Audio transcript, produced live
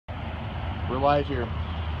We're live here.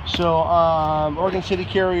 So, Oregon City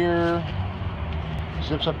carrier,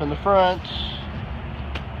 zips up in the front,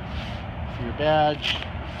 your badge,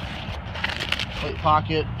 plate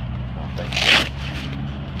pocket,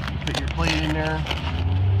 put your plate in there.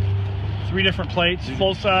 3 different plates,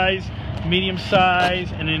 full size, medium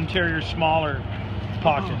size, and interior smaller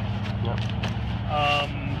pocket. Yep.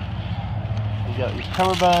 You got your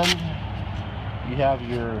cummerbund, you have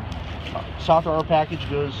your soft armor package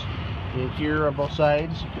goes in here on both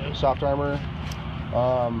sides, soft armor.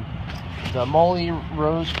 The MOLLE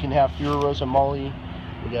rows can have fewer rows of MOLLE.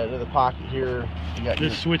 We got another pocket here. You got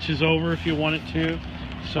this switches over if you want it to.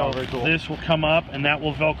 So cool. This will come up and that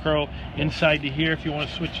will Velcro inside to here if you want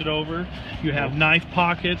to switch it over. You have knife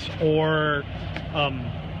pockets or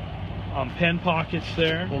pen pockets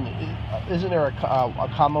there. And isn't there a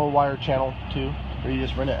combo wire channel too? Or you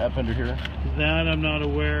just run it up under here? That I'm not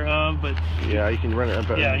aware of, but yeah, you can run it up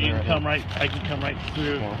under yeah, you can come right. I can come right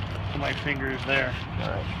through to my fingers there. All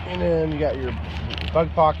right, and then you got your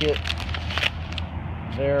bug pocket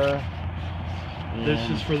there. This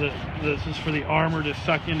is for the armor to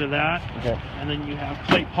suck into that. Okay. And then you have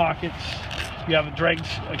plate pockets. You have a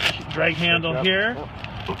drag handle here,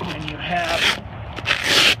 and you have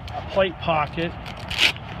a plate pocket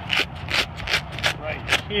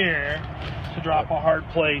right here to drop a hard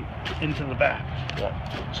plate into the back.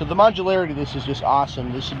 Yeah. So the modularity of this is just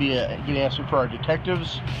awesome. This would be a good answer for our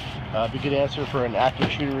detectives. Be a good answer for an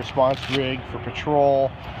active shooter response rig for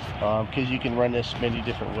patrol, because you can run this many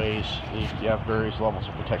different ways. You have various levels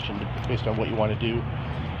of protection based on what you want to do.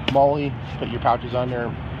 MOLLE, put your pouches on there.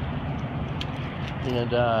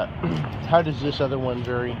 And how does this other one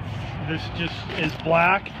vary? This just is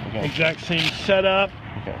black, exact same setup.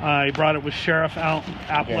 I brought it with sheriff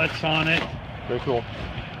applets on it. Very cool.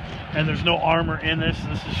 And there's no armor in this.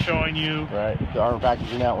 This is showing you the armor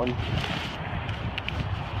package in that one.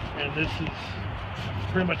 And this is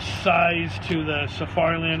pretty much sized to the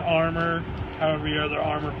Safariland armor. However, your other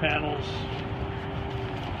armor panels,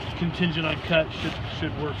 contingent on cut,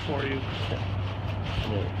 should work for you.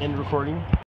 End recording.